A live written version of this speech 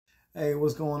Hey,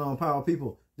 what's going on, Power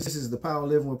People? This is the Power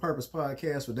Living with Purpose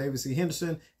podcast with David C.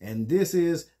 Henderson, and this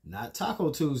is not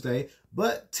Taco Tuesday,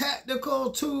 but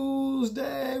Tactical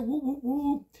Tuesday. Woo, woo,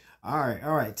 woo.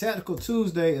 All right. Tactical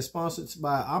Tuesday is sponsored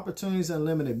by Opportunities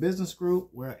Unlimited Business Group,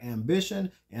 where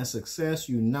ambition and success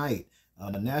unite.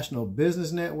 National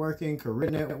business networking, career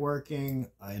networking,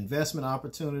 investment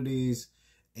opportunities,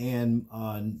 and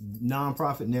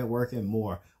nonprofit networking and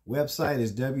more. Website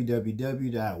is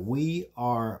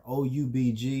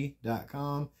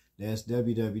www.weareoubg.com. That's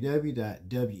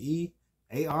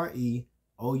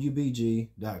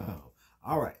www.weareoubg.com.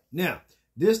 All right. Now,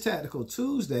 this Tactical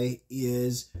Tuesday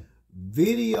is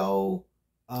video.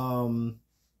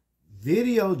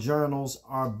 Video journals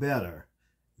are better.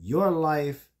 Your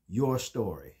life, your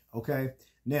story. Okay.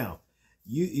 Now,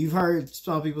 you've heard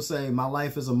some people say my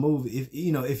life is a movie.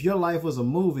 If your life was a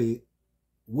movie,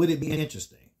 would it be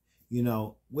interesting?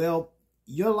 Well,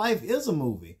 your life is a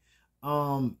movie.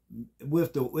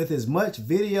 With as much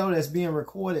video that's being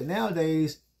recorded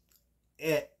nowadays,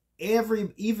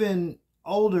 even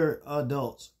older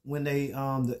adults, when they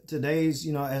today's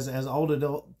as older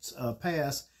adults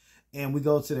pass and we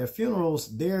go to their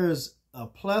funerals, there's a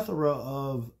plethora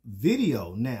of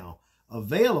video now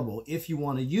available if you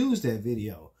want to use that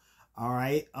video. All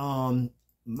right.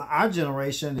 Our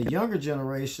generation, the younger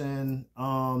generation,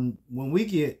 when we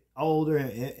get older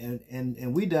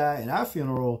and we die at our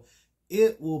funeral,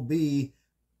 it will be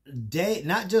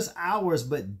not just hours,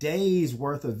 but days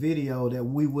worth of video that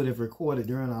we would have recorded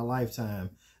during our lifetime,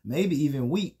 maybe even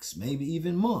weeks, maybe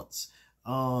even months.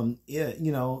 So it's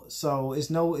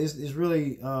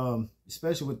really,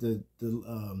 especially with the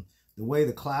way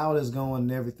the cloud is going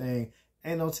and everything,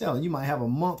 ain't no telling. You might have a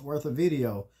month worth of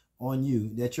video on you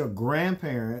that your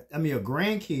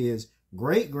grandkids,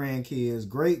 great-grandkids,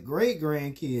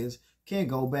 great-great-grandkids can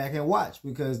go back and watch,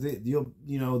 because the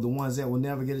ones that will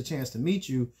never get a chance to meet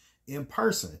you in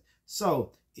person.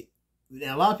 So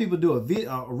now a lot of people do a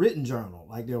written journal,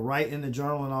 like they'll write in the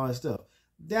journal and all that stuff.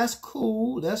 That's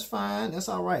cool. That's fine. That's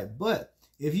all right. But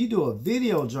if you do a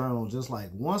video journal, just like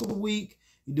once a week,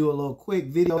 you do a little quick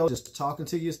video, just talking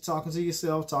to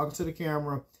yourself, talking to the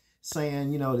camera,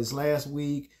 saying, this last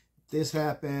week, this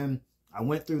happened. I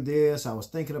went through this. I was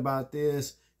thinking about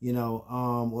this,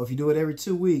 or if you do it every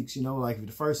 2 weeks, like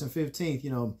the 1st and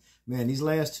 15th, man, these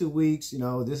last 2 weeks,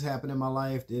 this happened in my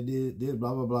life, did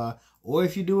blah, blah, blah. Or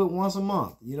if you do it once a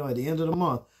month, at the end of the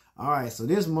month, all right, so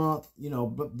this month,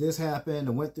 this happened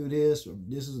and went through this, or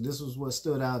this was what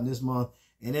stood out in this month.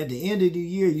 And at the end of the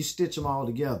year, you stitch them all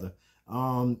together.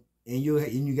 And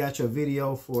you got your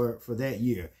video for that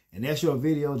year. And that's your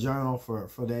video journal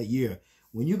for that year.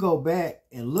 When you go back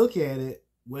and look at it,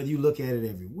 whether you look at it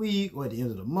every week or at the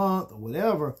end of the month or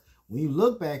whatever, when you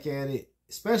look back at it,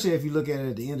 especially if you look at it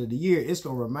at the end of the year, it's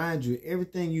going to remind you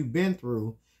everything you've been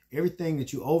through, everything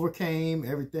that you overcame,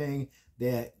 everything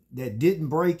that didn't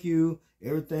break you,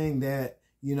 everything that,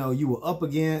 you were up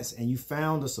against and you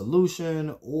found a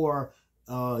solution, or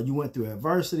you went through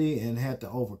adversity and had to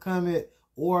overcome it,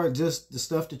 or just the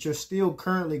stuff that you're still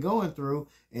currently going through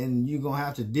and you're going to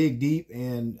have to dig deep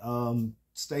and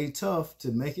stay tough to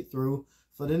make it through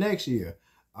for the next year.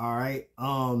 All right.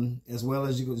 As well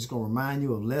as it's going to remind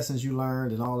you of lessons you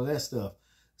learned and all of that stuff.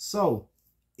 So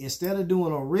instead of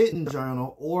doing a written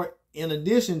journal, or in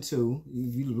addition to,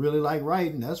 if you really like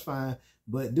writing, that's fine,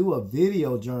 but do a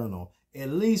video journal at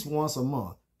least once a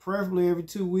month, preferably every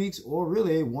 2 weeks, or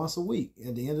really once a week.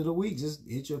 At the end of the week, just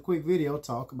hit your quick video,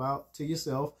 talk about to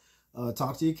yourself,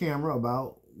 talk to your camera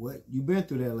about what you've been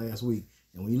through that last week.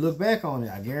 And when you look back on it,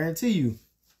 I guarantee you,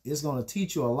 it's going to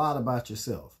teach you a lot about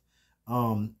yourself.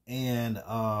 It's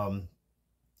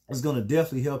going to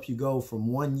definitely help you go from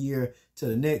one year to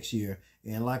the next year.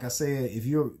 And like I said, if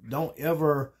you don't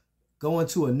ever go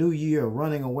into a new year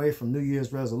running away from New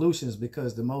Year's resolutions,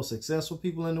 because the most successful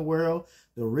people in the world,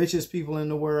 the richest people in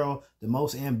the world, the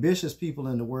most ambitious people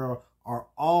in the world are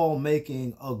all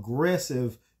making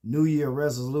aggressive New Year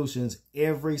resolutions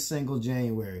every single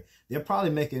January. They're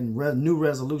probably making new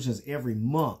resolutions every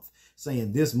month,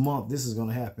 saying this month, this is going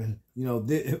to happen.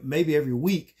 Maybe every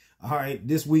week. All right,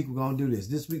 this week we're going to do this.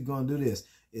 This week we're going to do this.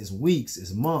 It's weeks,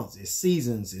 it's months, it's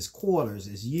seasons, it's quarters,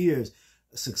 it's years.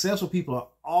 Successful people are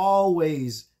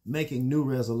always making new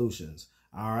resolutions.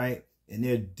 All right. And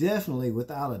they're definitely,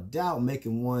 without a doubt,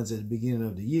 making ones at the beginning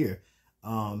of the year.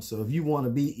 So if you want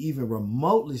to be even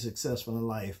remotely successful in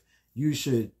life, you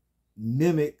should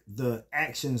mimic the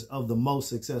actions of the most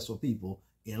successful people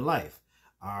in life.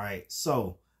 All right.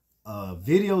 So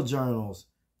video journals,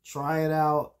 try it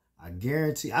out. I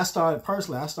guarantee. I started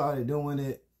doing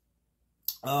it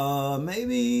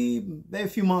Maybe a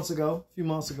few months ago. It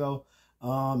might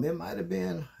have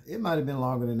been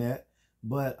longer than that,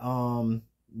 but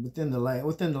within the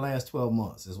last 12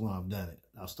 months is when I've done it.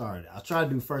 I've started. I try to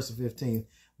do 1st and 15th,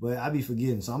 but I be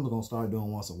forgetting, so I'm gonna start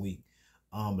doing once a week.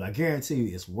 But I guarantee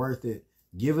you, it's worth it.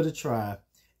 Give it a try.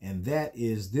 And that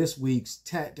is this week's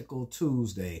Tactical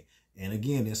Tuesday. And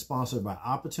again, it's sponsored by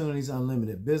Opportunities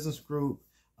Unlimited Business Group,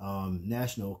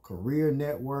 National Career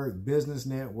Network, Business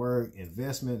Network,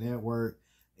 Investment Network,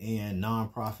 and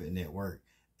Nonprofit Network.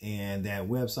 And that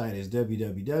website is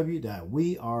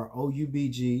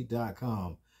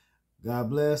www.weareoubg.com. God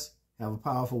bless. Have a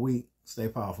powerful week. Stay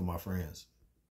powerful, my friends.